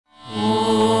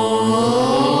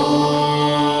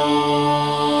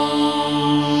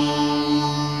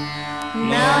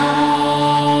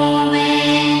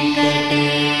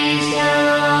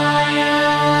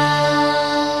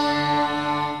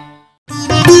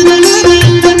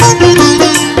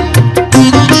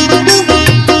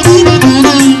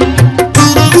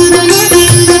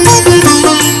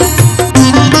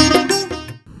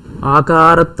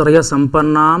ఆకారత్రయ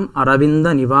సంపన్నాం అరవింద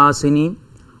నివాసిని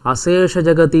అశేష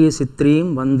జగతి సిత్రీం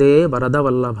వందే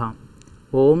వరదవల్లభాం.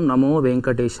 ఓం నమో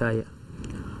వెంకటేశాయ.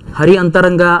 హరి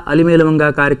అంతరంగ అలిమేలు మంగా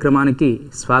కార్యక్రమానికి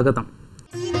స్వాగతం.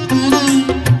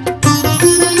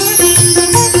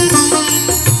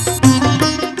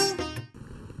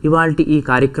 ఇవాల్టి ఈ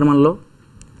కార్యక్రమంలో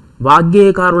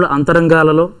వాగ్గేయకారుల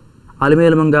అంతరంగాలలో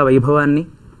అలిమేలు మంగా వైభవాన్ని,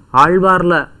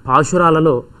 ఆళ్వార్ల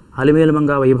పాశురాలలో అలిమేలు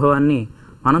మంగా వైభవాన్ని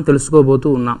మనం తెలుసుకోబోతూ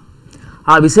ఉన్నాం.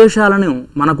 ఆ విశేషాలను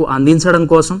మనకు అందించడం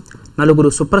కోసం నలుగురు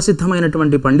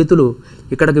సుప్రసిద్ధమైనటువంటి పండితులు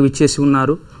ఇక్కడికి విచ్చేసి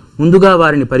ఉన్నారు. ముందుగా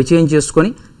వారిని పరిచయం చేసుకొని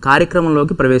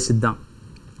కార్యక్రమంలోకి ప్రవేశిద్దాం.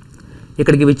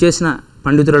 ఇక్కడికి విచ్చేసిన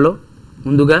పండితులలో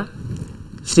ముందుగా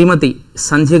శ్రీమతి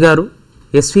సంధ్య గారు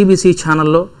SVBC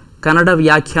ఛానల్లో కన్నడ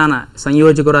వ్యాఖ్యాన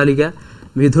సంయోజకురాలిగా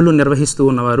విధులు నిర్వహిస్తూ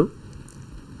ఉన్నవారు.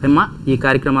 అమ్మ, ఈ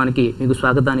కార్యక్రమానికి మీకు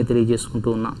స్వాగతాన్ని తెలియజేసుకుంటూ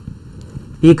ఉన్నాం.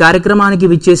 ఈ కార్యక్రమానికి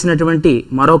విచ్చేసినటువంటి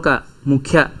మరొక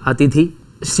ముఖ్య అతిథి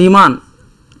శ్రీమాన్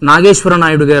నాగేశ్వర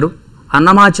నాయుడు గారు.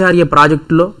 అన్నమాచార్య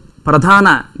ప్రాజెక్టులో ప్రధాన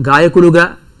గాయకులుగా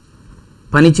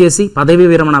పనిచేసి పదవీ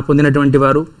విరమణ పొందినటువంటి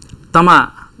వారు. తమ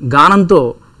గానంతో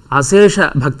అశేష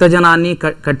భక్తజనాన్ని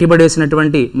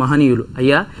కట్టిబడేసినటువంటి మహనీయులు.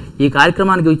 అయ్యా, ఈ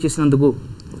కార్యక్రమానికి విచ్చేసినందుకు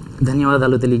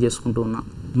ధన్యవాదాలు తెలియజేసుకుంటూ ఉన్నాం.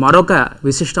 మరొక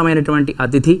విశిష్టమైనటువంటి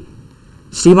అతిథి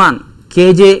శ్రీమాన్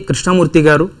KJ కృష్ణమూర్తి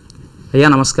గారు. అయ్యా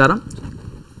నమస్కారం.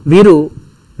 వీరు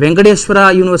వెంకటేశ్వర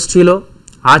యూనివర్సిటీలో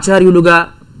ఆచార్యులుగా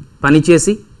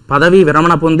పనిచేసి పదవీ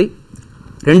విరమణ పొంది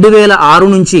 2006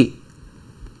 నుంచి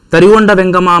తరిగొండ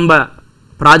వెంగమాంబ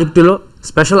ప్రాజెక్టులో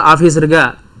స్పెషల్ ఆఫీసర్గా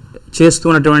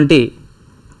చేస్తున్నటువంటి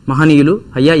మహనీయులు.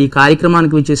 అయ్యా, ఈ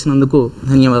కార్యక్రమానికి విచ్చేసినందుకు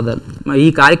ధన్యవాదాలు. ఈ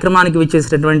కార్యక్రమానికి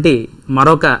విచ్చేసినటువంటి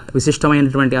మరొక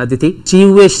విశిష్టమైనటువంటి అతిథి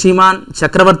శ్రీమాన్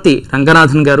చక్రవర్తి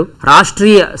రంగనాథన్ గారు.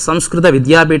 రాష్ట్రీయ సంస్కృత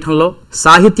విద్యాపీఠంలో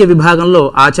సాహిత్య విభాగంలో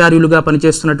ఆచార్యులుగా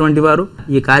పనిచేస్తున్నటువంటి వారు.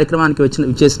 ఈ కార్యక్రమానికి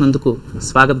విచ్చేసినందుకు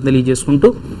స్వాగతం తెలియజేసుకుంటూ,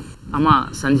 అమ్మ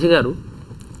సంధ్య గారు,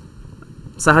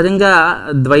 సహజంగా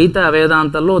ద్వైత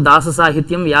వేదాంతాల్లో దాస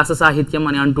సాహిత్యం, వ్యాస సాహిత్యం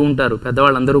అని అంటూ ఉంటారు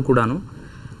పెద్దవాళ్ళందరూ కూడాను.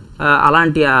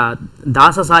 అలాంటి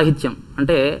దాస సాహిత్యం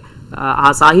అంటే ఆ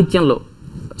సాహిత్యంలో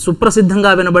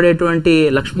సుప్రసిద్ధంగా వినబడేటువంటి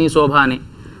లక్ష్మీ శోభ అని,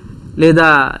 లేదా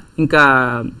ఇంకా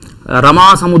రమా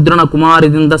సముద్రణ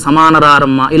కుమారిదింద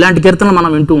సమానరారమ్మ, ఇలాంటి కీర్తనలు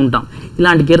మనం వింటూ ఉంటాం.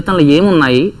 ఇలాంటి కీర్తనలు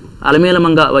ఏమున్నాయి, అలిమేలు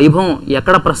మంగ వైభవం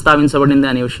ఎక్కడ ప్రస్తావించబడింది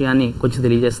అనే విషయాన్ని కొంచెం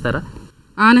తెలియజేస్తారా?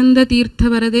 ఆనంద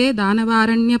తీర్థవరదే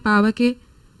దానవారణ్య పావకే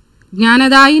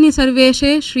జ్ఞానదాయిని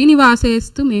సర్వేషే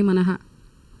శ్రీనివాసేస్తు మే మనః.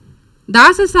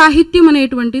 దాస సాహిత్యం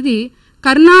అనేటువంటిది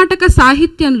కర్ణాటక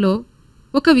సాహిత్యంలో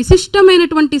ఒక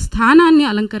విశిష్టమైనటువంటి స్థానాన్ని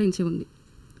అలంకరించి ఉంది.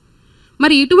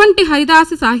 మరి ఇటువంటి హరిదాస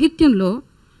సాహిత్యంలో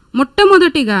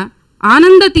మొట్టమొదటిగా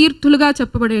ఆనంద తీర్థులుగా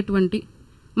చెప్పబడేటువంటి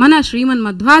మన శ్రీమన్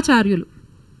మధ్వాచార్యులు,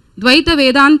 ద్వైత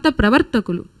వేదాంత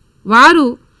ప్రవర్తకులు, వారు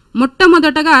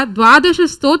మొట్టమొదటగా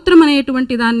 12 స్తోత్రం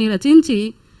అనేటువంటి దాన్ని రచించి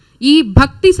ఈ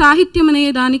భక్తి సాహిత్యం అనే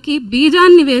దానికి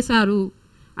బీజాన్ని వేశారు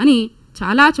అని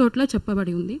చాలా చోట్ల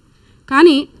చెప్పబడి ఉంది.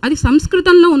 కానీ అది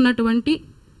సంస్కృతంలో ఉన్నటువంటి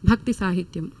భక్తి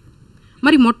సాహిత్యం.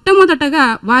 మరి మొట్టమొదటగా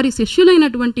వారి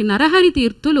శిష్యులైనటువంటి నరహరి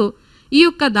తీర్థులు ఈ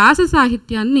యొక్క దాస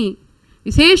సాహిత్యాన్ని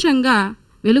విశేషంగా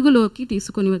వెలుగులోకి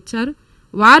తీసుకొని వచ్చారు.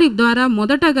 వారి ద్వారా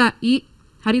మొదటగా ఈ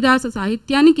హరిదాస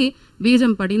సాహిత్యానికి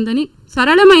బీజం పడిందని,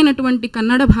 సరళమైనటువంటి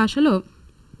కన్నడ భాషలో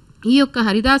ఈ యొక్క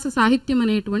హరిదాస సాహిత్యం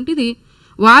అనేటువంటిది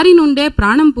వారి నుండే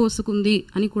ప్రాణం పోసుకుంది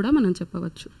అని కూడా మనం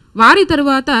చెప్పవచ్చు. వారి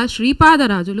తరువాత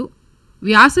శ్రీపాదరాజులు,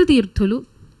 వ్యాసతీర్థులు,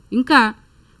 ఇంకా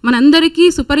మనందరికీ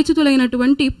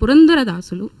సుపరిచితులైనటువంటి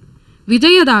పురంధరదాసులు,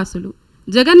 విజయదాసులు,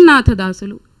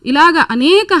 జగన్నాథదాసులు, ఇలాగ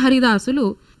అనేక హరిదాసులు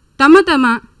తమ తమ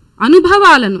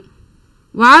అనుభవాలను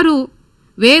వారు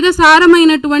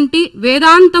వేదసారమైనటువంటి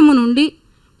వేదాంతము నుండి,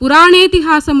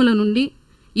 పురాణేతిహాసముల నుండి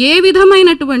ఏ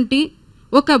విధమైనటువంటి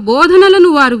ఒక బోధనలను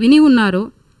వారు విని ఉన్నారో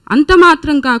అంత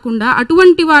మాత్రం కాకుండా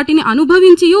అటువంటి వాటిని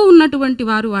అనుభవించియూ ఉన్నటువంటి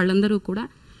వారు వాళ్ళందరూ కూడా,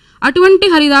 అటువంటి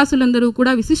హరిదాసులందరూ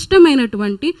కూడా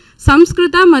విశిష్టమైనటువంటి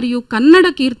సంస్కృత మరియు కన్నడ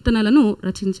కీర్తనలను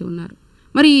రచించి ఉన్నారు.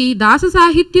 మరి ఈ దాస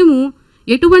సాహిత్యము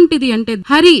ఎటువంటిది అంటే,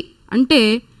 హరి అంటే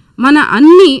మన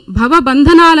అన్ని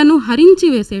భవబంధనాలను హరించి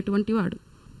వేసేటువంటి వాడు.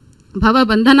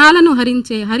 భవబంధనాలను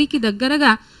హరించే హరికి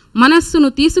దగ్గరగా మనస్సును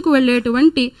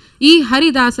తీసుకువెళ్ళేటువంటి ఈ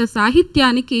హరిదాస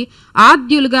సాహిత్యానికి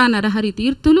ఆద్యులుగా నరహరి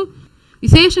తీర్థులు.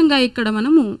 విశేషంగా ఇక్కడ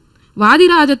మనము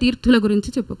వాదిరాజ తీర్థుల గురించి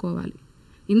చెప్పుకోవాలి.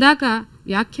 ఇందాక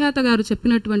వ్యాఖ్యాత గారు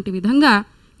చెప్పినటువంటి విధంగా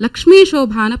లక్ష్మీ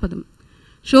శోభాన పదం,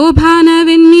 శోభాన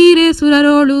వెన్నీరే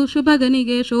సురరోಳು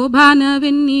శుభగనిగే, శోభాన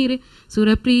వెన్నీరే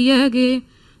సురప్రియగే,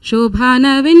 శోభాన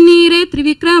వెన్నీరే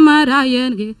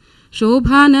త్రివిక్రమరాయన్ಗೆ,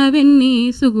 శోభాన వెన్నీ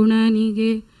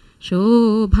సుగుణనిగే,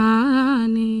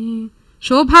 శోభానే.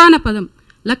 శోభాన పదం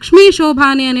లక్ష్మీ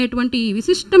శోభానే అనేటువంటి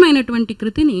విశిష్టమైనటువంటి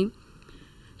కృతిని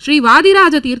శ్రీ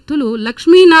వాదిరాజ తీర్థులు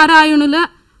లక్ష్మీనారాయణుల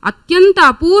అత్యంత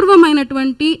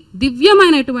అపూర్వమైనటువంటి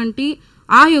దివ్యమైనటువంటి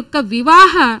ఆ యొక్క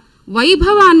వివాహ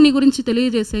వైభవాన్ని గురించి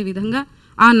తెలియజేసే విధంగా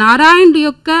ఆ నారాయణుడి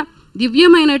యొక్క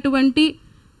దివ్యమైనటువంటి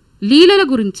లీలల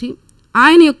గురించి,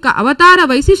 ఆయన యొక్క అవతార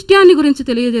వైశిష్ట్యాన్ని గురించి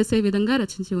తెలియజేసే విధంగా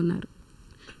రచించి ఉన్నారు.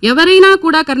 ఎవరైనా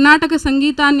కూడా కర్ణాటక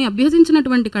సంగీతాన్ని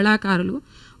అభ్యసించినటువంటి కళాకారులు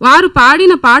వారు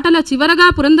పాడిన పాటల చివరగా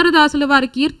పురంధరదాసుల వారి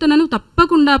కీర్తనను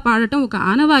తప్పకుండా పాడటం ఒక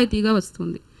ఆనవాయితీగా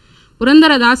వస్తుంది.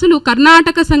 పురంధరదాసులు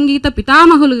కర్ణాటక సంగీత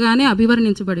పితామహులుగానే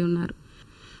అభివర్ణించబడి ఉన్నారు.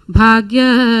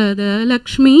 భాగ్యద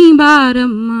లక్ష్మీ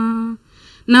బారమ్మ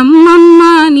నమ్మమ్మ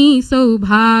నీ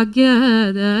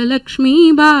సౌభాగ్యద లక్ష్మీ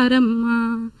బారమ్మ,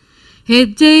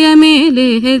 ಹೆಜ್ಜೆಯ ಮೇಲೆ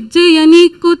ಹೆಜ್ಜೆಯ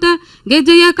ನಿಕ್ಕುತ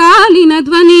ಗೆಜೆಯ ಕಾಲಿನ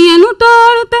ಧ್ವನಿಯನು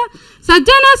ತೋರುತ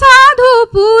ಸಜ್ಜನ ಸಾಧು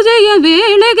ಪೂಜೆಯ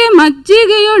ವೇಳೆಗೆ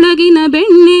ಮಜ್ಜಿಗೆಯೊಳಗಿನ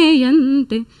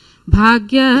ಬೆಣ್ಣೆಯಂತೆ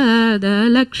భాగ్యద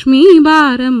లక్ష్మీ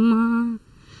బారమ్మ.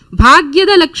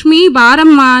 భాగ్యద లక్ష్మీ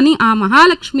బారమ్మ అని ఆ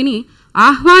మహాలక్ష్మిని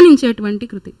ఆహ్వానించేటువంటి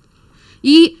కృతి.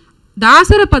 ఈ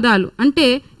దాసర పదాలు అంటే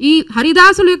ఈ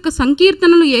హరిదాసుల యొక్క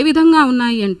సంకీర్తనలు ఏ విధంగా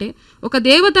ఉన్నాయి అంటే, ఒక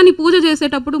దేవతని పూజ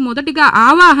చేసేటప్పుడు మొదటిగా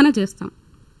ఆవాహన చేస్తాం.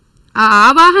 ఆ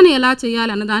ఆవాహన ఎలా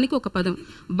చేయాలి అన్నదానికి ఒక పదం.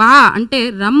 బా అంటే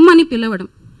రమ్మని పిలవడం,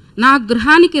 నా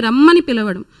గృహానికి రమ్మని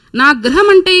పిలవడం. నా గృహం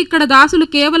అంటే ఇక్కడ దాసులు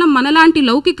కేవలం మనలాంటి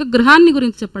లౌకిక గృహాన్ని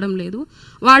గురించి చెప్పడం లేదు,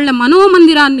 వాళ్ళ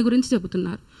మనోమందిరాన్ని గురించి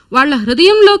చెబుతున్నారు. వాళ్ళ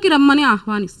హృదయంలోకి రమ్మని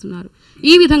ఆహ్వానిస్తున్నారు.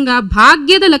 ఈ విధంగా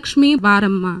భాగ్యద లక్ష్మీ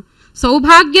బారమ్మ,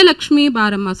 సౌభాగ్య లక్ష్మీ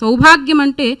బారమ్మ. సౌభాగ్యం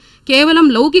అంటే కేవలం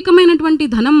లౌకికమైనటువంటి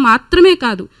ధనం మాత్రమే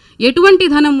కాదు. ఎటువంటి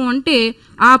ధనము అంటే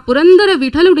ఆ పురందర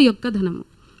విఠలుడి యొక్క ధనము.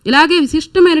 ఇలాగే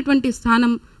విశిష్టమైనటువంటి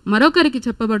స్థానం మరొకరికి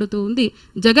చెప్పబడుతూ ఉంది,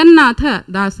 జగన్నాథ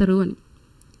దాసరు అని.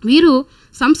 వీరు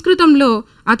సంస్కృతంలో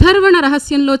అథర్వణ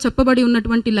రహస్యంలో చెప్పబడి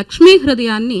ఉన్నటువంటి లక్ష్మీ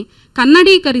హృదయాన్ని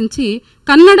కన్నడీకరించి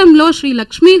కన్నడంలో శ్రీ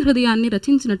లక్ష్మీ హృదయాన్ని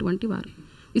రచించినటువంటి వారు.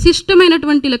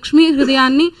 విశిష్టమైనటువంటి లక్ష్మీ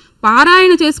హృదయాన్ని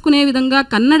పారాయణ చేసుకునే విధంగా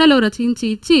కన్నడలో రచించి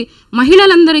ఇచ్చి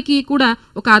మహిళలందరికీ కూడా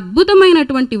ఒక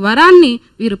అద్భుతమైనటువంటి వరాన్ని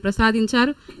వీరు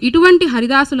ప్రసాదించారు. ఇటువంటి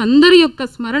హరిదాసులందరి యొక్క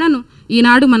స్మరణను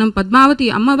ఈనాడు మనం పద్మావతి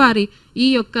అమ్మవారి ఈ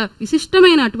యొక్క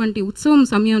విశిష్టమైనటువంటి ఉత్సవం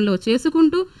సమయంలో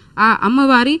చేసుకుంటూ ఆ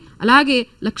అమ్మవారి అలాగే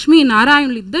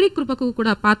లక్ష్మీనారాయణులు ఇద్దరి కృపకు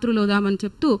కూడా పాత్రులవుదామని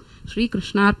చెప్తూ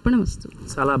శ్రీకృష్ణార్పణమస్తు.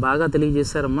 చాలా బాగా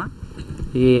తెలియజేశారమ్మా.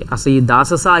 అసలు ఈ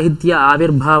దాస సాహిత్య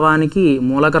ఆవిర్భావానికి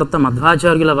మూలకర్త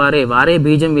మధ్వాచార్యుల వారే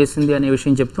బీజం వేసింది అనే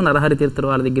విషయం చెప్తూ నరహరి తీర్థుల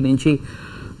వారి దగ్గర నుంచి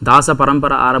దాస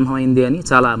పరంపర ఆరంభమైంది అని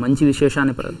చాలా మంచి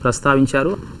విశేషాన్ని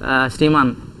ప్రస్తావించారు.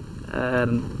 శ్రీమాన్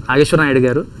నాగేశ్వరనాయుడు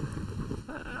గారు,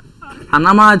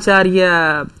 అన్నమాచార్య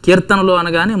కీర్తనలు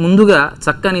అనగానే ముందుగా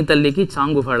చక్కని తల్లికి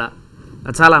చాంగుఫళ,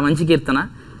 చాలా మంచి కీర్తన.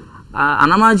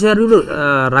 అన్నమాచార్యుడు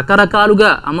రకరకాలుగా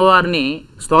అమ్మవారిని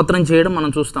స్తోత్రం చేయడం మనం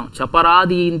చూస్తాం.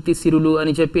 చపరాది ఇంతి సిరులు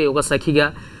అని చెప్పి ఒక సఖిగా,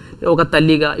 ఒక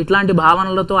తల్లిగా, ఇట్లాంటి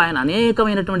భావనలతో ఆయన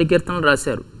అనేకమైనటువంటి కీర్తనలు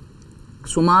రాశారు.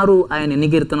 సుమారు ఆయన ఎన్ని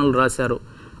కీర్తనలు రాశారు,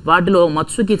 వాటిలో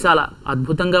మత్సుకి చాలా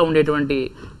అద్భుతంగా ఉండేటువంటి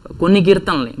కొన్ని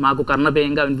కీర్తనల్ని మాకు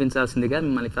కర్ణపేయంగా వినిపించాల్సిందిగా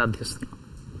మిమ్మల్ని ప్రార్థిస్తున్నాం.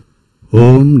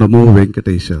 ఓం నమో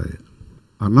వెంకటేశాయ.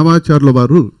 అన్నమాచార్యుల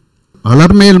వారు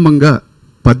అలర్మేల్ మంగ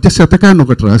పద్య శతకాన్ని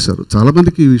ఒకటి రాశారు.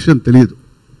 చాలామందికి ఈ విషయం తెలియదు.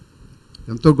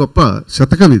 ఎంతో గొప్ప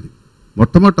శతకం ఇది.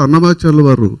 మొట్టమొదటి అన్నమాచార్యుల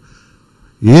వారు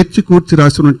ఏర్చి కూర్చి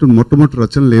రాసినటువంటి మొట్టమొదటి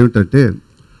రచనలు ఏమిటంటే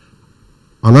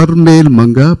అలర్మేల్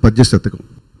మంగ పద్య శతకం.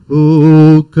 ఓ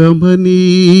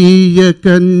కమనీయ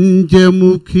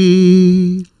కంజముఖి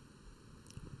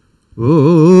ఓ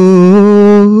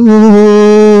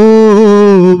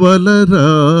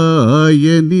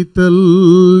వలరాయని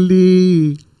తల్లి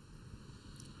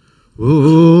ఓ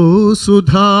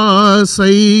సుధా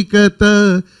సైకత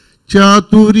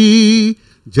చాతురీ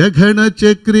జఘన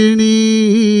చక్రిణీ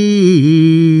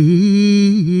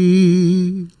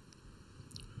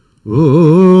ఓ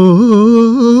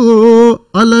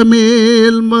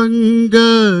అలమేల్ మంగ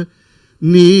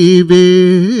నీవే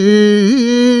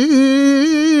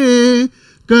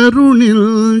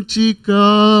కరుణించి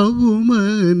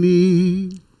కావుమని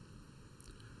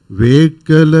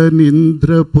వేట్కల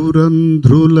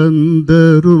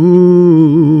నింద్రపురంధ్రులందరూ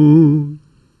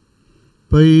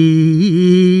పైకొని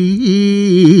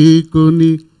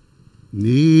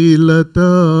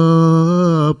నీలతా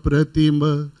ప్రతిమ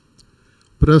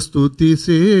ప్రస్తుతి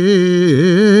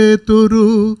సేతురు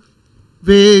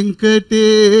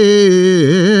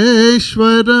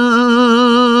వెంకటేశ్వర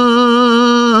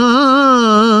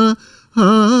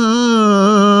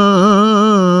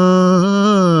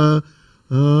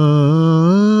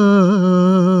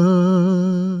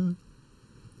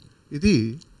ఇది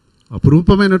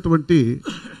అపురూపమైనటువంటి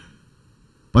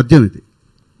పద్యం. ఇది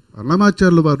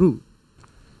అన్నమాచార్యుల వారు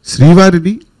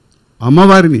శ్రీవారిని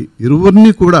అమ్మవారిని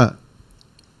ఇరువురిని కూడా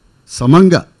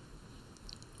సమంగా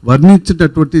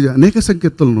వర్ణించినటువంటి అనేక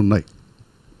సంకీర్తనలు ఉన్నాయి.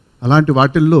 అలాంటి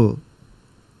వాటిల్లో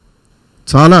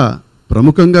చాలా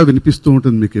ప్రముఖంగా వినిపిస్తూ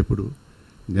ఉంటుంది మీకు ఎప్పుడు,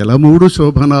 నెలమూడు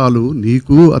శోభనాలు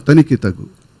నీకు అతనికి తగు,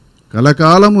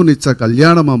 కలకాలము నిచ్చ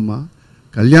కళ్యాణమమ్మ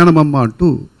అంటూ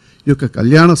ఈ యొక్క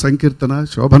కళ్యాణ సంకీర్తన,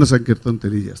 శోభన సంకీర్తన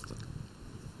తెలియజేస్తారు.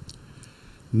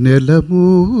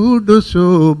 నెలమూడు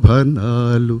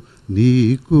శోభనాలు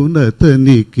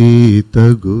నీకునతనికి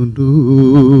తగును,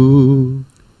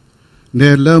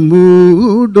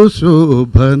 నెలమూడు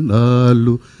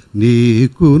శోభనాలు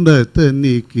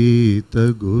నీకునతనికి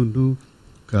తగును,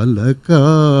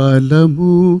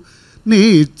 కలకాలము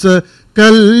నీచ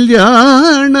కళ్యాణమౌమా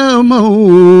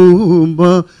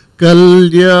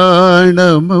కళ్యాణమౌమా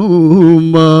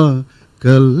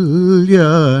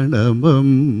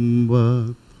కళ్యాణమమ్మ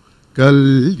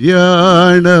కళ్యాణమౌమా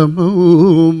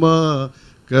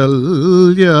కళ్యాణమమ్మ.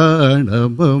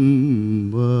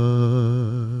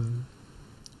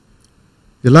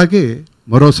 ఇలాగే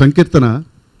మరో సంకీర్తన,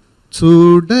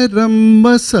 చూడరమ్మ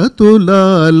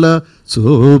సతులాల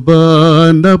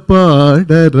శోభాన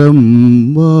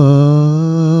పాడరమ్మా,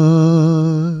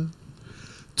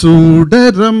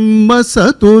 చూడరమ్మ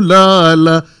సతులాల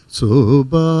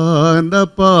శోభాన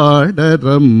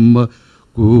పాడరమ్మ,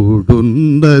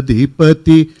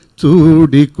 కూడున్నధిపతి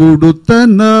చూడి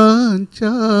కుడుతనాంచారి,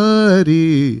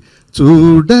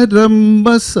 చూడరమ్మ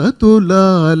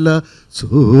సతులాల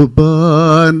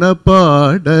శోభాన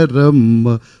పాడరమ్మ,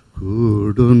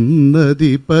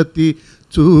 కూడున్నధిపతి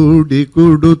చూడి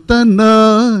కుడుతనాంచారి,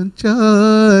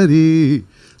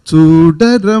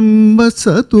 చూడరమ్మ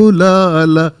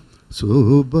సతులాల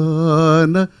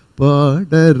శోభాన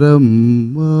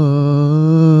పాడరమ్మా.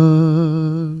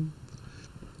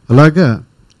 అలాగా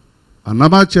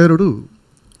అన్నమాచార్యుడు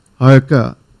ఆ యొక్క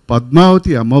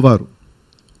పద్మావతి అమ్మవారు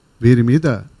వీరి మీద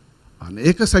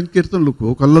అనేక సంకీర్తనలు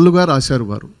కోకొల్లలుగా రాశారు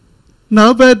వారు.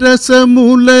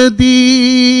 నవరసములదీ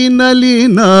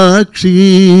నలినాక్షి,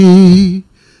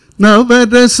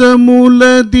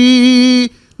 నవరసములదీ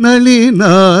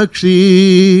నలినాక్షి,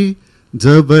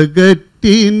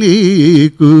 జవగట్టి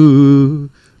నీకు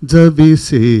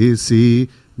జవిసేసి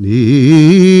నీ,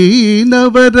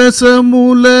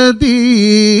 నవరసములదీ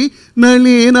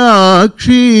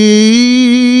నలినాక్షి.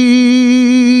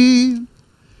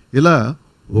 ఇలా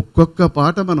ఒక్కొక్క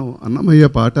పాట మనం అన్నమయ్య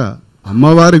పాట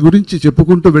అమ్మవారి గురించి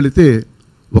చెప్పుకుంటూ వెళితే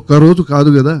ఒక్కరోజు కాదు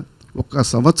కదా, ఒక్క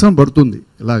సంవత్సరం పడుతుంది.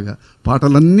 ఇలాగా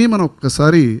పాటలన్నీ మనం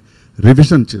ఒక్కసారి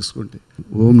రివిజన్ చేసుకుంటే.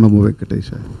 ఓం నమో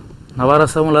వెంకటేశాయ.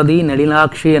 నవరసములది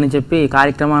నడినాక్షి అని చెప్పి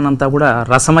కార్యక్రమాన్ని అంతా కూడా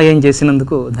రసమయం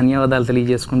చేసినందుకు ధన్యవాదాలు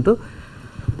తెలియజేసుకుంటూ,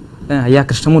 అయ్యా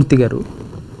కృష్ణమూర్తి గారు,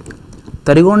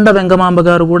 తరిగొండ వెంగమాంబ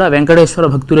గారు కూడా వెంకటేశ్వర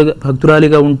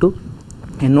భక్తురాలిగా ఉంటూ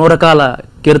ఎన్నో రకాల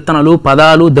కీర్తనలు,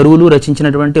 పదాలు, దరువులు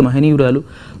రచించినటువంటి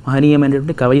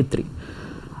మహనీయమైనటువంటి కవయిత్రి.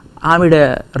 ఆవిడ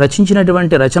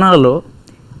రచించినటువంటి రచనలలో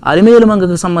అలిమేలు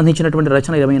మంగకు సంబంధించినటువంటి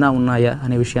రచన ఏమైనా ఉన్నాయా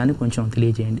అనే విషయాన్ని కొంచెం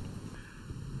తెలియజేయండి.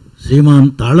 శ్రీమాన్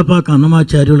తాళ్లపాక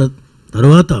అన్నమాచార్యుల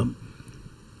తర్వాత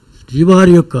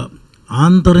శ్రీవారి యొక్క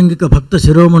ఆంతరంగిక భక్త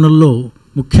శిరోమణుల్లో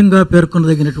ముఖ్యంగా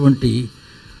పేర్కొనదగినటువంటి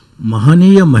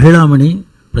మహనీయ మహిళామణి,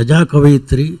 ప్రజా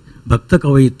కవయిత్రి, భక్త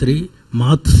కవయిత్రి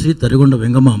మాతృశ్రీ తరిగొండ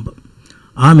వెంగమాంబ.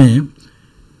 ఆమె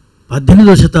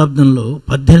 18వ శతాబ్దంలో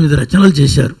 18 రచనలు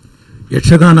చేశారు.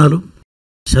 యక్షగానాలు,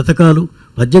 శతకాలు,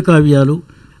 పద్యకావ్యాలు,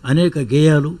 అనేక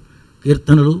గేయాలు,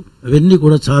 కీర్తనలు అవన్నీ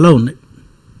కూడా చాలా ఉన్నాయి.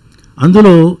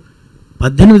 అందులో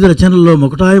 18 రచనల్లో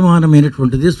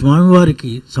ముకుటాయమానమైనటువంటిది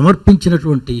స్వామివారికి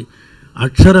సమర్పించినటువంటి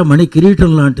అక్షర మణి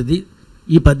కిరీటం లాంటిది.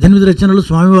 ఈ 18 రచనలు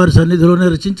స్వామివారి సన్నిధిలోనే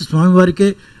రచించి స్వామివారికే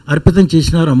అర్పితం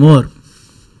చేసినారు అమ్మవారు.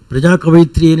 ప్రజా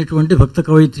కవయిత్రి అయినటువంటి, భక్త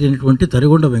కవయిత్రి అయినటువంటి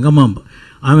తరిగొండ వెంగమాంబ.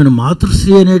 ఆమెను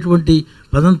మాతృశ్రీ అనేటువంటి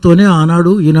పదంతోనే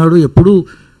ఆనాడు ఈనాడు ఎప్పుడూ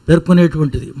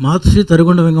పేర్కొనేటువంటిది మాతృశ్రీ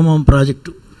తరిగొండ వెంగమాంబ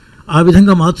ప్రాజెక్టు. ఆ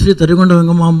విధంగా మాతృశ్రీ తరిగొండ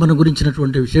వెంగమాంబను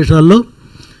గురించినటువంటి విశేషాల్లో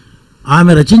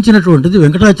ఆమె రచించినటువంటిది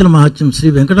వెంకటాచల మహాత్యం. శ్రీ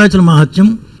వెంకటాచల మహాత్యం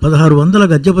 1600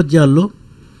 గద్యపద్యాల్లో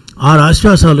 6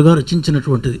 ఆశ్వాసాలుగా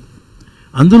రచించినటువంటిది.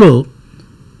 అందులో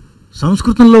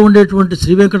సంస్కృతంలో ఉండేటువంటి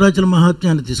శ్రీ వెంకటాచల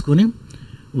మహాత్మ్యాన్ని తీసుకొని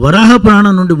వరాహ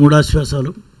పురాణం నుండి 3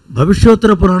 ఆశ్వాసాలు,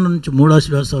 భవిష్యోత్తర పురాణం నుంచి 3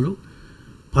 ఆశ్వాసాలు,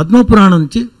 పద్మపురాణం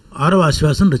నుంచి 6వ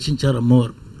ఆశ్వాసం రచించారు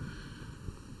అమ్మవారు.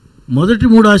 మొదటి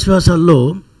 3 ఆశ్వాసాల్లో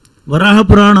వరాహ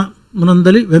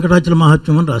పురాణమునందలి వెంకటాచల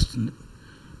మహాత్మ్యం అని రాస్తుంది.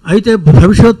 అయితే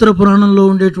భవిష్యోత్తర పురాణంలో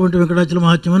ఉండేటువంటి వెంకటాచల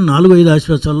మహాత్మ్యం అని 4-5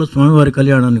 ఆశ్వాసాల్లో స్వామివారి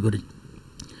కళ్యాణాన్ని గురించి,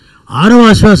 6వ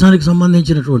ఆశ్వాసానికి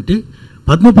సంబంధించినటువంటి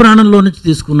పద్మపురాణంలో నుంచి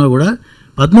తీసుకున్నా కూడా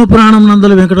పద్మపురాణం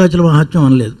నందలి వెంకటాచల మహాత్మ్యం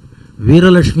అనలేదు,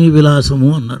 వీరలక్ష్మీ విలాసము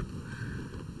అన్నారు.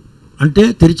 అంటే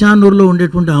తిరుచానూరులో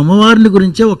ఉండేటువంటి అమ్మవారిని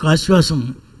గురించే ఒక ఆశ్వాసం,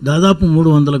 దాదాపు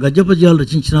 300 గద్యపద్యాలు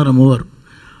రచించినారు అమ్మవారు.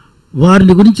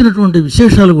 వారిని గురించినటువంటి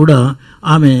విశేషాలు కూడా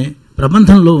ఆమె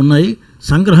ప్రబంధంలో ఉన్నాయి.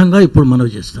 సంగ్రహంగా ఇప్పుడు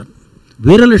మనవి చేస్తాను.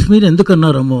 వీరలక్ష్మిని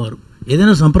ఎందుకన్నారు అమ్మవారు,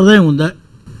 ఏదైనా సంప్రదాయం ఉందా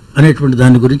అనేటువంటి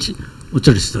దాని గురించి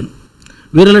ఉచ్చరిస్తాను.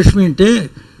 వీరలక్ష్మి అంటే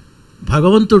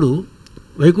భగవంతుడు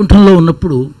వైకుంఠంలో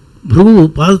ఉన్నప్పుడు భృగువు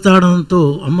పాదతాడనంతో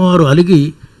అమ్మవారు అలిగి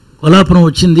కొలాపురం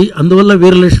వచ్చింది, అందువల్ల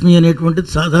వీరలక్ష్మి అనేటువంటిది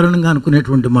సాధారణంగా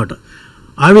అనుకునేటువంటి మాట.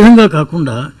 ఆ విధంగా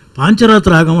కాకుండా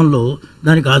పాంచరాత్ర ఆగమంలో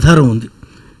దానికి ఆధారం ఉంది.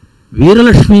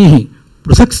 వీరలక్ష్మి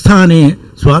పృథక్ స్థానే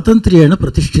స్వాతంత్ర్యేణ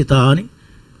ప్రతిష్ఠిత అని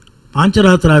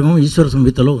పాంచరాత్రాగమం ఈశ్వర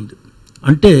సంహితలో ఉంది.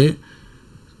 అంటే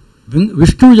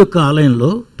విష్ణువు యొక్క ఆలయంలో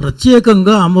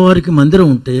ప్రత్యేకంగా అమ్మవారికి మందిరం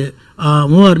ఉంటే ఆ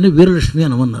అమ్మవారిని వీరలక్ష్మి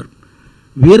అనమన్నారు.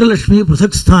 వీరలక్ష్మి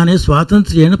పృథక్ స్థానే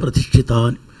స్వాతంత్ర్యేణ ప్రతిష్ఠిత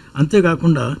అని.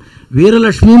 అంతేకాకుండా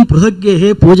వీరలక్ష్మీం పృథగ్గేహే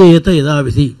పూజయేత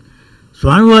యథావిధి,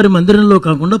 స్వామివారి మందిరంలో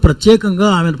కాకుండా ప్రత్యేకంగా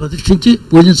ఆమెను ప్రతిష్ఠించి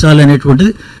పూజించాలి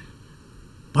అనేటువంటిది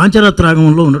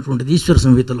పాంచరాత్రాగమంలో ఉన్నటువంటిది ఈశ్వర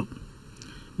సంహితలో.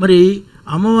 మరి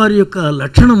అమ్మవారి యొక్క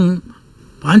లక్షణం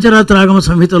పాంచరాత్రాగమ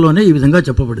సంహితలోనే ఈ విధంగా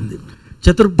చెప్పబడింది.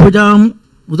 చతుర్భుజాం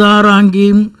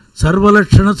ఉదారాంగీం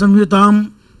సర్వలక్షణ సంయుతాం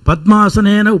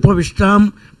పద్మాసనేన ఉపవిష్టాం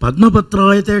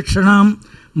పద్మపత్రాయతేక్షణాం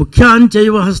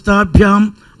ముఖ్యాంచైవ హస్తాభ్యాం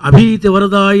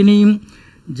అభీతివరదాయినీం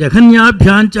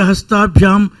జఘన్యాభ్యాంచ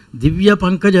హస్తాభ్యాం దివ్య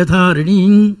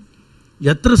పంకజధారిణీం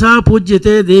యత్ర సా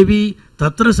పూజ్యతే దేవి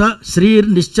తత్ర సా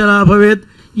శ్రీర్నిశ్చలా భవేత్.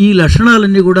 ఈ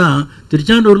లక్షణాలన్నీ కూడా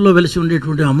తిరుచానూరులో వెలిసి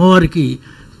ఉండేటువంటి అమ్మవారికి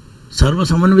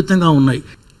సర్వసమన్వితంగా ఉన్నాయి.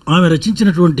 ఆమె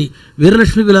రచించినటువంటి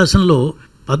వీరలక్ష్మి విలాసంలో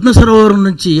పద్మసరోవరం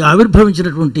నుంచి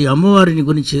ఆవిర్భవించినటువంటి అమ్మవారిని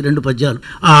గురించి 2 పద్యాలు.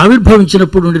 ఆ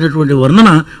ఆవిర్భవించినప్పుడు ఉండినటువంటి వర్ణన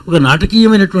ఒక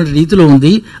నాటకీయమైనటువంటి రీతిలో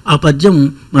ఉంది. ఆ పద్యం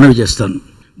మనవి చేస్తాను.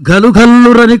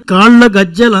 గలుగల్లురని కాళ్ల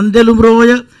గజ్జలందెలు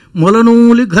మ్రోయ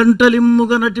మొలనూలి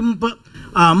ఘంటలిమ్ముగ నటింప.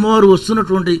 ఆ అమ్మవారు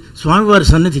వస్తున్నటువంటి స్వామివారి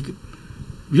సన్నిధికి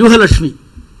వ్యూహలక్ష్మి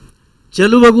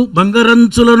చెలువగు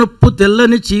బంగరంచుల నొప్పు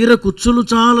తెల్లని చీర కుచ్చులు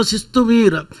చాల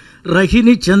శిస్తుమీర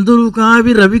రహిని చందురు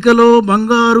కావి రవికలో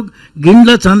బంగారు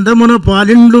గిండ్ల చందమున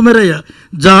పాలిండ్లు మెరయ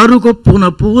జారుకొప్పున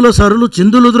పూల సరులు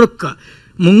చిందులు ద్రొక్క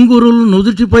ముంగురులు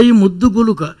నుదుటిపై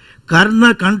ముద్దుగులుక కర్ణ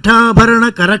కంఠాభరణ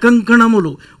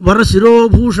కరకంకణములు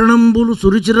వరశిరోభూషణంబులు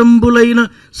సురుచిరంబులైన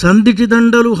సందిటి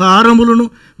దండలు హారములను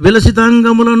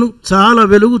విలసితాంగములను చాలా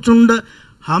వెలుగుచుండ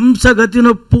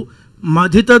హంసగతినొప్పు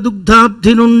మధిత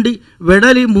దుగ్ధాబ్ధి నుండి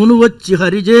వెడలి మునువచ్చి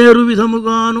హరిజేరు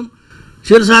విధముగాను.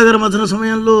 క్షీరసాగర మథన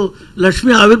సమయంలో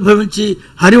లక్ష్మి ఆవిర్భవించి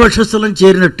హరివక్షస్థలం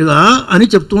చేరినట్టుగా అని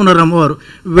చెప్తూ ఉన్నారు అమ్మవారు.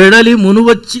 వెడలి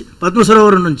మునువచ్చి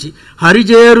పద్మసరోవరం నుంచి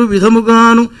హరిజేరు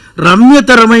విధముగాను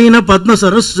రమ్యతరమైన పద్మ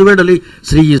సరస్సు వెడలి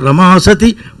శ్రీ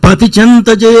రమాసతి పతి చెంత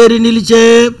చేరి నిలిచే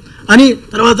అని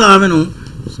తర్వాత ఆమెను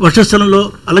వక్షస్థలంలో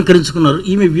అలంకరించుకున్నారు.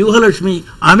 ఈమె వ్యూహలక్ష్మి,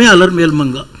 ఆమె అలర్మేల్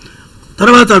మంగ.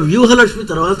 తర్వాత వ్యూహలక్ష్మి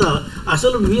తర్వాత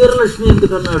అసలు వీరలక్ష్మి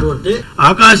ఎందుకన్నాడు అంటే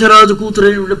ఆకాశరాజు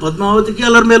కూతురైనటువంటి పద్మావతికి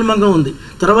అలర్మేల్ మంగ ఉంది.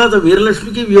 తర్వాత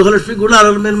వీరలక్ష్మికి వ్యూహలక్ష్మికి కూడా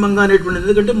అలర్మేల్ మంగ అనేటువంటిది.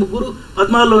 ఎందుకంటే ముగ్గురు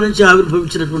పద్మాల్లో నుంచి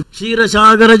ఆవిర్భవించినటువంటి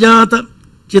క్షీరసాగర జాత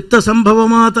చిత్త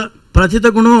సంభవమాత ప్రథిత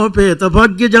గుణోపేత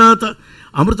భాగ్యజాత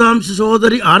అమృతాంశ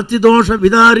సోదరి ఆర్తిదోష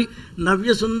విదారి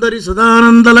నవ్యసుందరి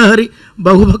సదానందలహరి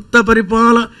బహుభక్త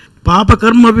పరిపాల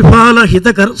పాపకర్మ విఫాల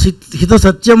హిత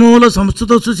సత్యమూల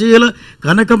సంస్కృత సుశీల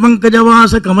కనక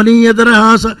పంకజవాస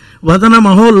కమనీయదరహాస వదన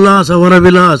మహోల్లాస వర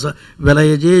విలాస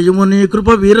విలయజేయుముని కృప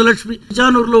వీరలక్ష్మి.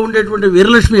 చానూరులో ఉండేటువంటి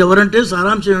వీరలక్ష్మి ఎవరంటే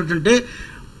సారాంశం ఏమిటంటే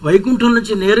వైకుంఠం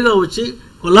నుంచి నేరుగా వచ్చి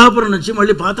కొల్హాపురం నుంచి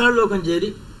మళ్ళీ పాతాళలోకం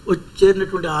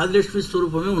చేరినటువంటి ఆదిలక్ష్మి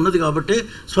స్వరూపమే ఉన్నది. కాబట్టి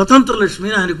స్వతంత్ర లక్ష్మి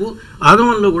ఆయనకు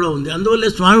ఆగమంలో కూడా ఉంది. అందువల్లే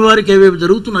స్వామివారికి ఏవేవి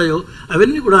జరుగుతున్నాయో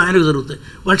అవన్నీ కూడా ఆయనకు జరుగుతాయి.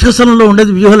 వక్షస్థలంలో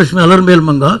ఉండేది వ్యూహలక్ష్మి అలర్మేల్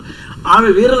మంగ. ఆమె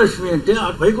వీరలక్ష్మి అంటే ఆ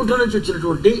వైకుంఠం నుంచి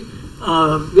వచ్చినటువంటి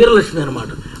వీరలక్ష్మి అనమాట.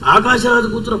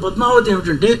 ఆకాశరాజు కూతురు పద్మావతి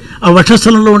ఏమిటంటే ఆ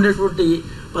వక్షస్థలంలో ఉండేటువంటి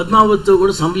పద్మావతితో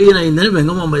కూడా సంలీన అయిందని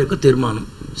వెంగమాంబ యొక్క తీర్మానం.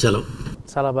 సెలవు.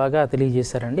 చాలా బాగా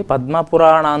తెలియజేశారండి.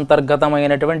 పద్మపురాణ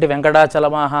అంతర్గతమైనటువంటి వెంకటాచల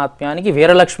మహాత్మ్యానికి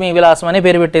వీరలక్ష్మి విలాసం అనే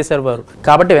పేరు పెట్టేశారు వారు.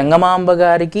 కాబట్టి వెంగమాంబ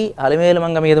గారికి అలిమేలు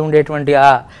మంగ మీద ఉండేటువంటి ఆ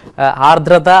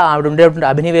ఆర్ద్రత, ఆవిడ ఉండేటువంటి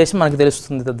అభినివేశం మనకు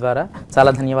తెలుస్తుంది తద్వారా.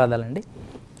 చాలా ధన్యవాదాలండి.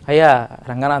 అయ్యా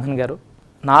రంగనాథన్ గారు,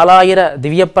 నాలాయిర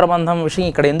దివ్య ప్రబంధం విషయం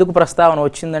ఇక్కడ ఎందుకు ప్రస్తావన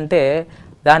వచ్చిందంటే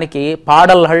దానికి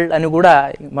పాడల్హళ్ అని కూడా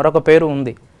మరొక పేరు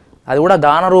ఉంది. అది కూడా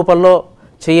గాన రూపంలో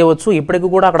చేయవచ్చు. ఇప్పటికి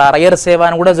కూడా అక్కడ అరయర్ సేవ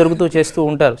అని కూడా జరుగుతూ చేస్తూ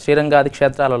ఉంటారు శ్రీరంగాది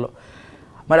క్షేత్రాలలో.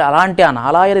 మరి అలాంటి ఆ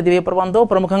నాలాయిర దివ్య ప్రబంధం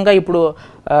ప్రముఖంగా ఇప్పుడు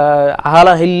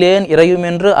అహలహిల్లేన్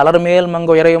ఇరయుమెన్రు అలర్మేల్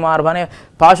మంగ ఇరయుమార్భ అనే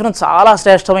పాశురం చాలా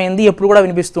శ్రేష్టమైంది, ఎప్పుడు కూడా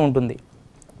వినిపిస్తూ ఉంటుంది.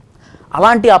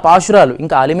 అలాంటి ఆ పాశురాలు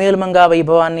ఇంకా అలిమేలు మంగ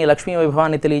వైభవాన్ని, లక్ష్మీ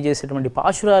వైభవాన్ని తెలియజేసేటువంటి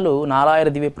పాశురాలు నాలాయిర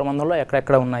దివ్య ప్రబంధంలో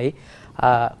ఎక్కడెక్కడ ఉన్నాయి,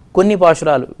 కొన్ని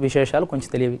పాశురాలు విశేషాలు కొంచెం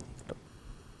తెలియవి.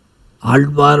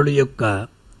 ఆళ్వారుల యొక్క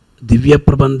దివ్య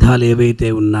ప్రబంధాలు ఏవైతే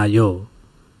ఉన్నాయో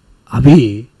అవి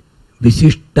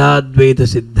విశిష్టాద్వైత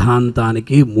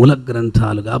సిద్ధాంతానికి మూల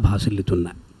గ్రంథాలుగా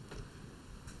భాసిల్లుతున్నాయి.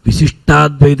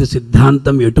 విశిష్టాద్వైత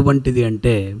సిద్ధాంతం ఎటువంటిది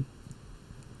అంటే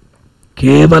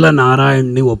కేవల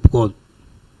నారాయణుణ్ణి ఒప్పుకోదు.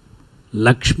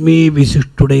 లక్ష్మీ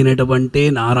విశిష్టుడైనటువంటి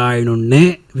నారాయణుణ్ణే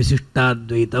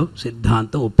విశిష్టాద్వైత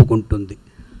సిద్ధాంతం ఒప్పుకుంటుంది.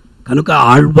 కనుక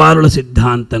ఆళ్వారుల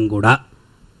సిద్ధాంతం కూడా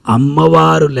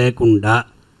అమ్మవారు లేకుండా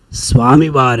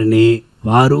స్వామివారిని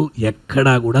వారు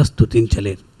ఎక్కడా కూడా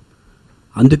స్తుతించలేరు.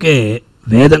 అందుకే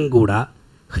వేదం కూడా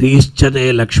హ్రీశ్చతే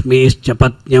లక్ష్మీశ్చ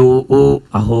పత్న్యౌ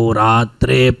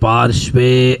అహోరాత్రే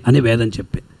పార్శ్వే అని వేదం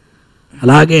చెప్పే.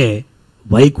 అలాగే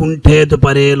వైకుంఠేతు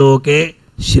పరేలోకే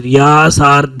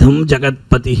శ్రియాసార్థం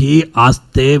జగత్పతి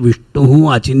ఆస్తే విష్ణు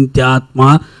అచింత్యాత్మ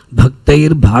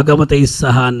భక్తైర్భాగవతై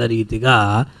సహా అన్న రీతిగా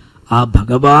ఆ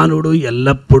భగవానుడు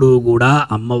ఎల్లప్పుడూ కూడా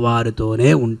అమ్మవారితోనే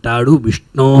ఉంటాడు.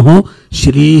 విష్ణోహో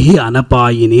శ్రీహి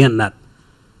అనపాయిని అన్నారు.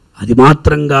 అది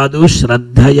మాత్రం కాదు,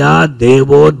 శ్రద్ధయా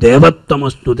దేవో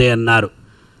దేవత్వమస్తుతే అన్నారు.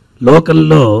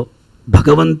 లోకంలో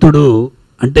భగవంతుడు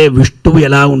అంటే విష్ణువు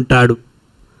ఎలా ఉంటాడు,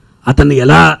 అతన్ని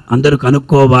ఎలా అందరూ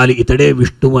కనుక్కోవాలి, ఇతడే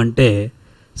విష్ణువు అంటే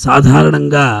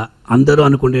సాధారణంగా అందరూ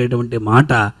అనుకునేటువంటి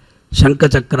మాట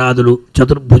శంఖచక్రాదులు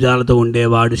చతుర్భుజాలతో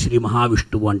ఉండేవాడు శ్రీ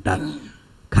మహావిష్ణువు అంటారు.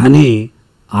 కానీ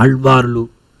ఆళ్వార్లు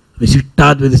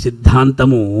విశిష్టాద్వైత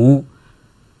సిద్ధాంతము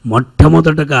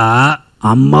మొట్టమొదటగా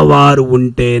అమ్మవారు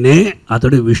ఉంటేనే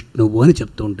అతడు విష్ణువు అని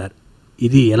చెప్తూ ఉంటారు.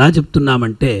 ఇది ఎలా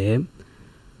చెప్తున్నామంటే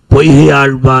పొయ్యి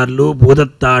ఆళ్వార్లు,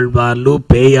 భూదత్తాళ్వార్లు,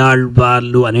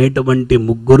 పేయాళ్వార్లు అనేటువంటి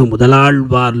ముగ్గురు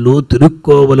ముదలాళ్వార్లు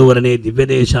తిరుక్కోవలూరు అనే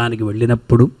దివ్యదేశానికి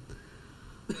వెళ్ళినప్పుడు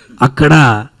అక్కడ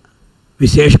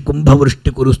విశేష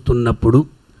కుంభవృష్టి కురుస్తున్నప్పుడు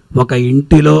ఒక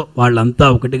ఇంటిలో వాళ్ళంతా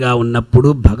ఒకటిగా ఉన్నప్పుడు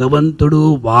భగవంతుడు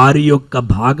వారి యొక్క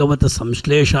భాగవత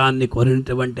సంశ్లేషాన్ని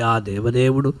కోరినటువంటి ఆ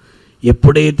దేవదేవుడు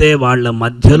ఎప్పుడైతే వాళ్ళ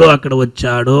మధ్యలో అక్కడ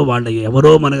వచ్చాడో, వాళ్ళ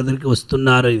ఎవరో మన దగ్గరికి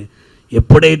వస్తున్నారో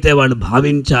ఎప్పుడైతే వాళ్ళు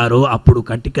భావించారో అప్పుడు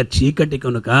కటిక చీకటి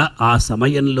కనుక ఆ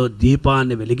సమయంలో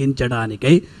దీపాన్ని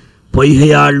వెలిగించడానికై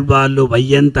పొయ్యాళ్వార్లు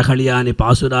వయ్యంతహళియా అనే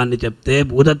పాసురాన్ని చెప్తే,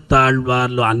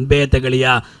 భూదత్తాళ్వార్లు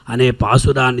అన్బేతగళియా అనే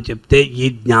పాసురాన్ని చెప్తే, ఈ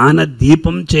జ్ఞాన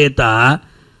దీపం చేత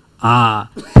ఆ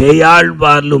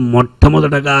పేయాళ్వార్లు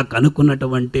మొట్టమొదటగా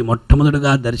కనుక్కున్నటువంటి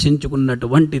మొట్టమొదటగా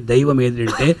దర్శించుకున్నటువంటి దైవం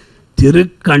ఏదంటే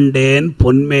తిరుక్కండేన్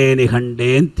పొన్మేని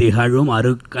కండేన్ తిహழும்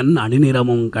అరుక్కన్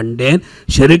అణినిరముం కండేన్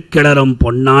శరుక్కిడరం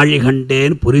పొన్నాళి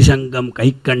కండేన్ పురుషంగం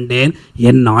కైకండేన్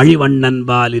ఎన్నాళి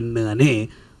వన్నన్బాలిన్ అని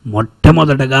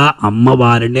మొట్టమొదటగా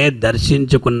అమ్మవారినే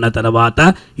దర్శించుకున్న తర్వాత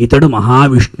ఇతడు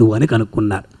మహావిష్ణువు అని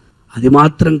కనుక్కున్నారు. అది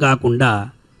మాత్రం కాకుండా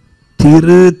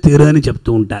తిరు అని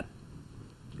చెప్తూ ఉంటారు.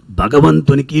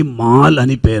 భగవంతునికి మాల్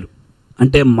అని పేరు.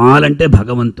 అంటే మాల్ అంటే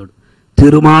భగవంతుడు,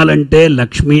 తిరుమాలంటే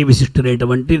లక్ష్మీ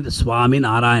విశిష్టుడైనటువంటి స్వామి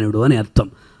నారాయణుడు అని అర్థం.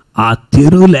 ఆ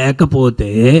తిరు లేకపోతే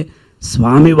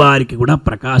స్వామివారికి కూడా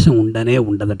ప్రకాశం ఉండనే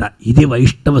ఉండదట. ఇది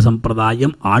వైష్ణవ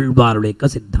సంప్రదాయం, ఆళ్వారుల యొక్క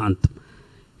సిద్ధాంతం.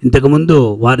 ఇంతకుముందు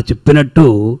వారు చెప్పినట్టు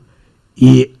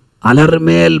ఈ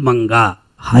అలర్మేల్ మంగ,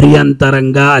 హరి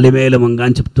అంతరంగా అలిమేలు మంగ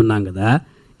అని చెప్తున్నాం కదా.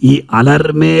 ఈ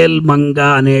అలర్మేల్ మంగ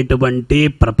అనేటువంటి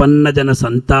ప్రపన్నజన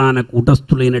సంతాన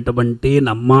కూటస్థులైనటువంటి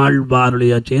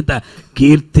నమ్మాళ్వారుల చేత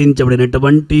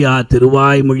కీర్తించబడినటువంటి ఆ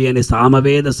తిరువాయిమొഴി అనే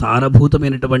సామవేద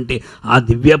సారభూతమైనటువంటి ఆ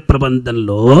దివ్య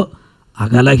ప్రబంధంలో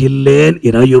அகலகில்லேன்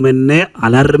இறையுமென்னே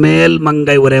அலர்மேல்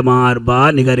மங்கை உரைமார்பா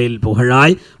நிகரில்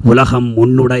புகழாய் உலகம்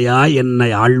முன்னுடையாய் என்னை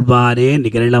ஆழ்வானே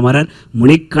நிகரிளமரர்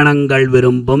முனிக்கணங்கள்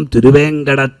விரும்பும்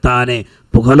திருவேங்கடத்தானே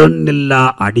புகழொன்னில்லா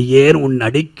அடியேன் உன்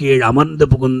அடிக்கீழ் అమర్ந்து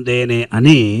పుగుందేనే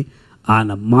అని ఆ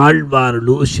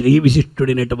నమ్మాళ్వారులు శ్రీ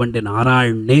విశిష్టుడినటువంటి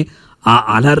నారాయణుణ్ణి ఆ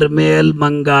అలర్మేల్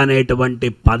మంగ అనేటువంటి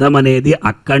పదం అనేది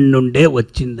అక్కడి నుండే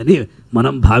వచ్చిందని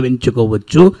మనం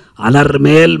భావించుకోవచ్చు.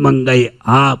 అలర్మేల్ మంగై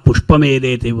ఆ పుష్పం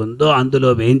ఏదైతే ఉందో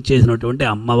అందులో వేయించేసినటువంటి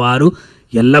అమ్మవారు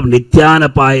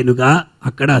నిత్యానపాయనుగా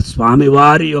అక్కడ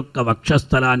స్వామివారి యొక్క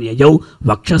వక్షస్థలాన్ని యయౌ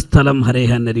వక్షస్థలం హరే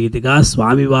అన్న రీతిగా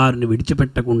స్వామివారిని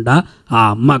విడిచిపెట్టకుండా ఆ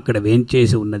అమ్మ అక్కడ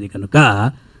వేయించేసి ఉన్నది. కనుక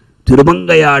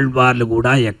తిరుమంగయాళ్వార్లు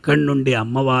కూడా ఎక్కడి నుండి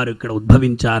అమ్మవారు ఇక్కడ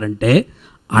ఉద్భవించారంటే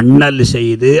அண்ணல்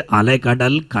செய்து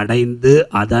அலைகடல் கடைந்து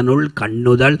அதனுள்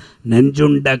கண்ணுதல்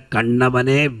நெஞ்சுண்ட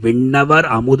கண்ணவனே விண்ணவர்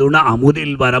అముదున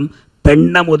అముదిల్ వరం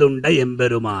పెన్నముదుండ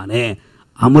ఎంబెరుమానే.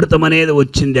 అమృతం అనేది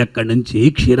వచ్చింది అక్కడి నుంచి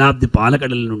క్షీరాబ్ది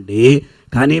పాలకడల నుండి.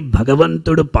 కానీ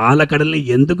భగవంతుడు పాలకడల్ని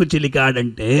ఎందుకు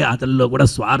చిలికాడంటే అతనిలో కూడా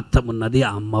స్వార్థం ఉన్నది.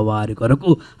 అమ్మవారి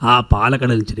కొరకు ఆ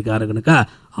పాలకడల్ని చిలికారు కనుక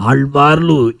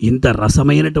ఆళ్వార్లు ఇంత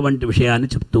రసమైనటువంటి విషయాన్ని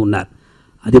చెప్తూ ఉన్నారు.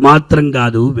 అది మాత్రం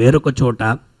కాదు, వేరొక చోట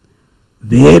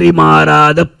వేరి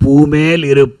మారాద పూమేల్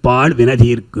ఇరుప్పాళ్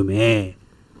వినదీర్కుమే.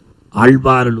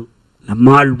 ఆళ్వారులు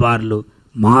నమ్మాళ్వార్లు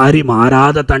மாறி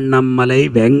மாறாத தன்னம்மலை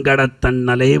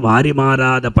வேங்கடத்தன்னலை வாரி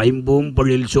மாறாத பைம்பூம்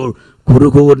பொழில்சோழ்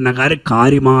குருகூர் நகர்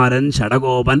காரிமாறன்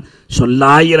சடகோபன்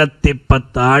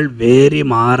சொல்லாயிரத்திப்பத்தாள் వేరి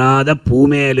మారాద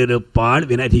పూమేలిరుప్పాళ్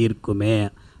వినదీర్కుమే.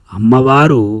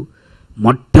 అమ్మవారు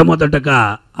మొట్టమొదటగా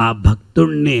ఆ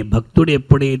భక్తుడు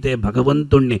ఎప్పుడైతే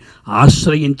భగవంతుణ్ణి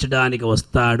ఆశ్రయించడానికి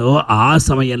వస్తాడో ఆ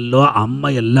సమయంలో అమ్మ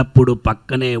ఎల్లప్పుడూ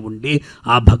పక్కనే ఉండి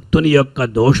ఆ భక్తుని యొక్క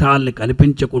దోషాలని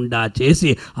కనిపించకుండా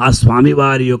చేసి ఆ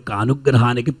స్వామివారి యొక్క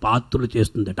అనుగ్రహానికి పాత్రలు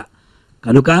చేస్తుందట.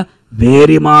 కనుక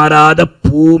వేరి మారాద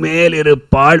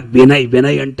పూమేలిరుప్పాళ్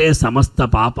వినయ్ అంటే సమస్త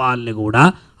పాపాలని కూడా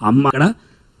అమ్మ అక్కడ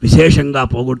విశేషంగా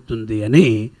పోగొడుతుంది అని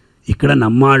ఇక్కడ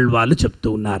నమ్మాళ్ళవాళ్ళు చెప్తూ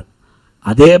ఉన్నారు.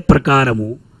 అదే ప్రకారము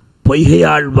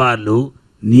పొయ్యయాళ్ళవాళ్ళు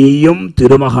నీయం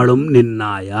తిరుమహళం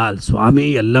నిన్నాయాల్, స్వామి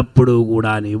ఎల్లప్పుడూ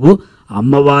కూడా నీవు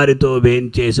అమ్మవారితో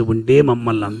వేంచేసి ఉండి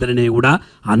మమ్మల్ని అందరినీ కూడా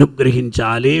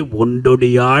అనుగ్రహించాలి.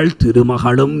 ఒండొడియాళ్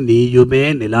తిరుమహళం నీయుమే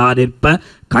నిలానిర్ప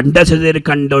కండచెదిరి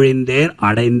కండొழிந்தேன்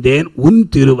అడైందేన్ ఉన్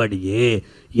తిరువడియే.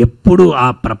 ఎప్పుడు ఆ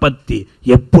ప్రపత్తి,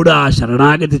 ఎప్పుడు ఆ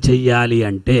శరణాగతి చెయ్యాలి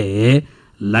అంటే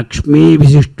లక్ష్మీ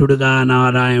విశిష్టుడుగా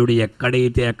నారాయణుడు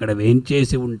ఎక్కడైతే అక్కడ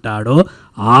వేంచేసి ఉంటాడో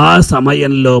ఆ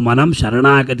సమయంలో మనం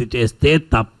శరణాగతి చేస్తే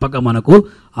తప్పక మనకు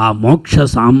ఆ మోక్ష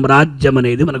సామ్రాజ్యం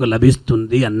అనేది మనకు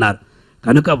లభిస్తుంది అన్నారు.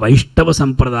 కనుక వైష్ణవ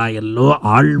సంప్రదాయంలో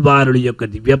ఆళ్వారుల యొక్క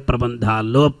దివ్య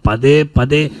ప్రబంధాల్లో పదే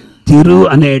పదే తిరు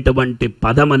అనేటువంటి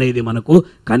పదం అనేది మనకు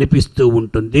కనిపిస్తూ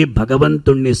ఉంటుంది.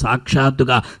 భగవంతుణ్ణి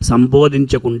సాక్షాత్తుగా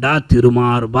సంబోధించకుండా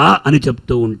తిరుమార్బా అని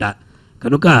చెప్తూ ఉంటారు.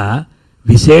 కనుక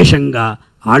విశేషంగా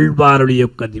ఆళ్వారుల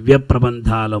యొక్క దివ్య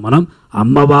ప్రబంధాలు మనం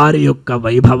అమ్మవారి యొక్క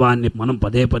వైభవాన్ని మనం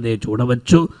పదే పదే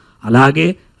చూడవచ్చు. అలాగే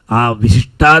ఆ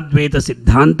విశిష్టాద్వైత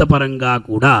సిద్ధాంతపరంగా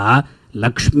కూడా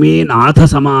లక్ష్మీనాథ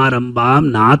సమారంభాం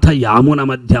నాథ యామున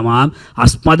మధ్యమాం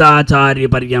అస్మదాచార్య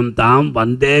పర్యంతాం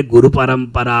వందే గురు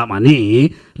పరంపరాం అని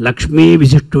లక్ష్మీ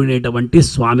విశిష్టుడైనటువంటి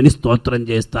స్వామిని స్తోత్రం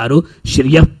చేస్తారు.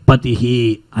 శ్రియపతి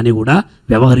అని కూడా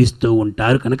వ్యవహరిస్తూ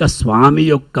ఉంటారు. కనుక స్వామి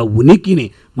యొక్క ఉనికిని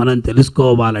మనం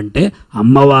తెలుసుకోవాలంటే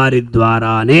అమ్మవారి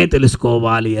ద్వారానే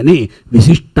తెలుసుకోవాలి అని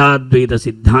విశిష్టాద్వైత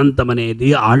సిద్ధాంతం అనేది,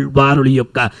 ఆళ్వారుల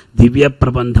యొక్క దివ్య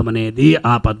ప్రబంధం అనేది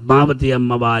ఆ పద్మావతి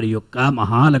అమ్మవారి యొక్క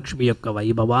మహాలక్ష్మి యొక్క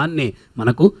వైభవాన్ని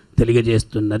మనకు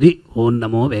తెలియజేస్తున్నది. ఓం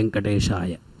నమో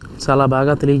వెంకటేశాయ. చాలా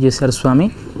బాగా తెలియజేశారు స్వామి.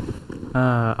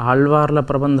 ఆళ్వార్ల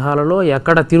ప్రబంధాలలో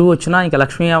ఎక్కడ తిరుగు వచ్చినా ఇక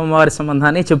లక్ష్మీ అమ్మవారి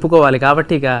సంబంధాన్ని చెప్పుకోవాలి.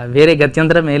 కాబట్టి ఇక వేరే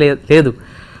గత్యంతరమే లేదు.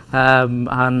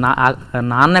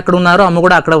 నాన్న ఎక్కడ ఉన్నారో అమ్మ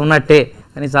కూడా అక్కడ ఉన్నట్టే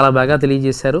అని చాలా బాగా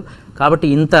తెలియజేశారు. కాబట్టి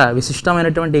ఇంత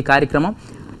విశిష్టమైనటువంటి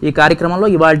ఈ కార్యక్రమంలో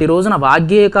ఇవాళ రోజున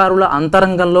వాగ్గేయకారుల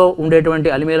అంతరంగంలో ఉండేటువంటి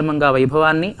అలిమేలు మంగ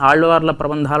వైభవాన్ని, ఆళ్వార్ల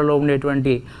ప్రబంధాలలో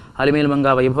ఉండేటువంటి అలిమేలు మంగ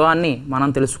వైభవాన్ని మనం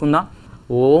తెలుసుకుందాం.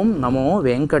 ఓం నమో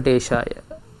వెంకటేశాయ.